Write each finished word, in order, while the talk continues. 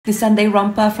The Sunday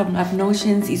Romper from Love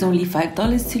Notions is only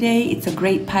 $5 today. It's a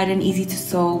great pattern, easy to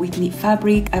sew with knit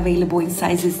fabric, available in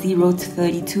sizes 0 to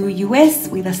 32 US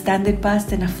with a standard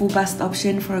bust and a full bust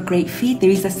option for a great fit. There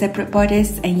is a separate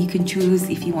bodice and you can choose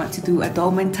if you want to do a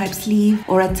dolman type sleeve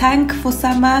or a tank for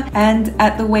summer. And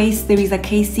at the waist there is a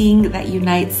casing that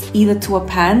unites either to a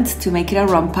pant to make it a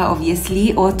romper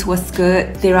obviously, or to a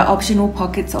skirt. There are optional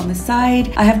pockets on the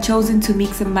side. I have chosen to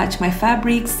mix and match my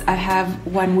fabrics. I have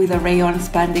one with a rayon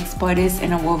spandex bodice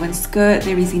and a woven skirt.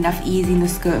 There is enough ease in the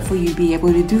skirt for you to be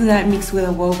able to do that, mixed with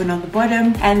a woven on the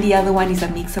bottom. And the other one is a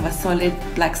mix of a solid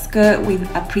black skirt with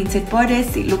a printed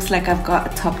bodice. It looks like I've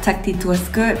got a top tucked into a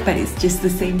skirt, but it's just the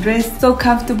same dress. So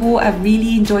comfortable. I've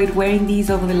really enjoyed wearing these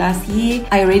over the last year.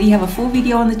 I already have a full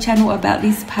video on the channel about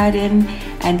this pattern,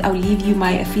 and I'll leave you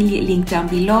my affiliate link down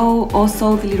below.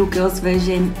 Also, the little girls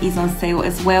version is on sale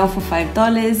as well for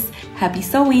 $5. Happy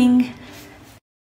sewing!